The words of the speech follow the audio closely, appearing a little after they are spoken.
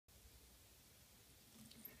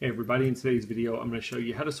Hey everybody, in today's video I'm going to show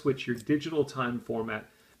you how to switch your digital time format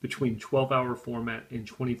between 12-hour format and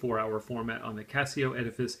 24-hour format on the Casio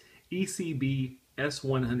Edifice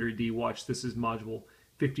ECB-S100D watch. This is module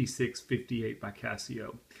 5658 by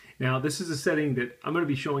Casio. Now this is a setting that I'm going to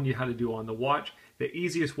be showing you how to do on the watch. The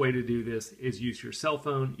easiest way to do this is use your cell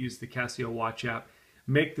phone, use the Casio watch app,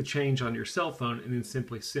 make the change on your cell phone, and then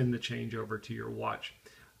simply send the change over to your watch.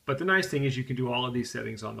 But the nice thing is you can do all of these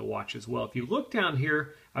settings on the watch as well. If you look down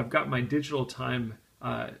here, I've got my digital time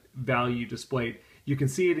value displayed. You can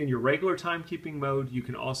see it in your regular timekeeping mode. You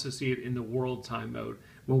can also see it in the world time mode.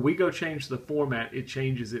 When we go change the format, it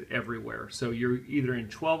changes it everywhere. So you're either in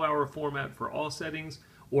 12-hour format for all settings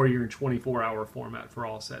or you're in 24-hour format for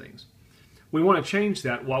all settings. We want to change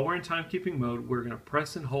that. While we're in timekeeping mode, we're going to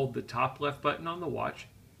press and hold the top left button on the watch.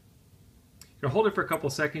 You'll hold it for a couple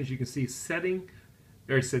seconds. You can see setting.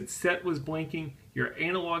 There it said set was blinking, your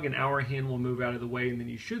analog and hour hand will move out of the way, and then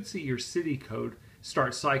you should see your city code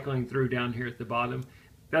start cycling through down here at the bottom.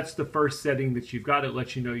 That's the first setting that you've got. It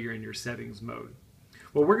lets you know you're in your settings mode.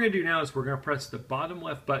 What we're going to do now is we're going to press the bottom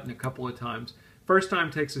left button a couple of times. First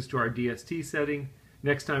time takes us to our DST setting,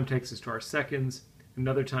 next time takes us to our seconds,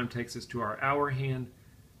 another time takes us to our hour hand,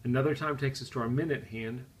 another time takes us to our minute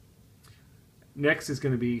hand. Next is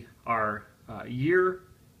going to be our year,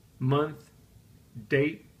 month,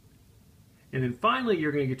 date, and then finally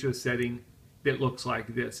you're going to get to a setting that looks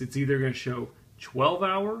like this. It's either going to show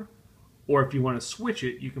 12-hour, or if you want to switch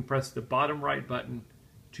it, you can press the bottom right button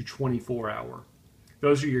to 24-hour.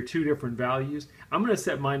 Those are your two different values. I'm going to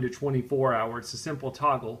set mine to 24-hour. It's a simple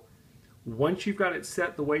toggle. Once you've got it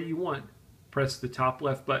set the way you want, press the top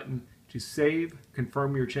left button to save,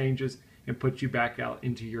 confirm your changes, and put you back out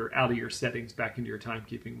of your settings, back into your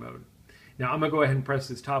timekeeping mode. Now I'm going to go ahead and press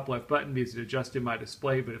this top left button because it adjusted my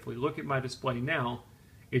display, but if we look at my display now,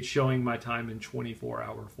 it's showing my time in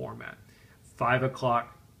 24-hour format. 5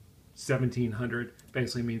 o'clock, 1700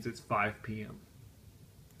 basically means it's 5 p.m.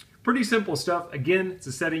 Pretty simple stuff. Again, it's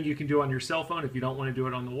a setting you can do on your cell phone if you don't want to do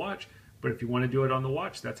it on the watch, but if you want to do it on the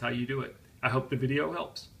watch, that's how you do it. I hope the video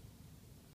helps.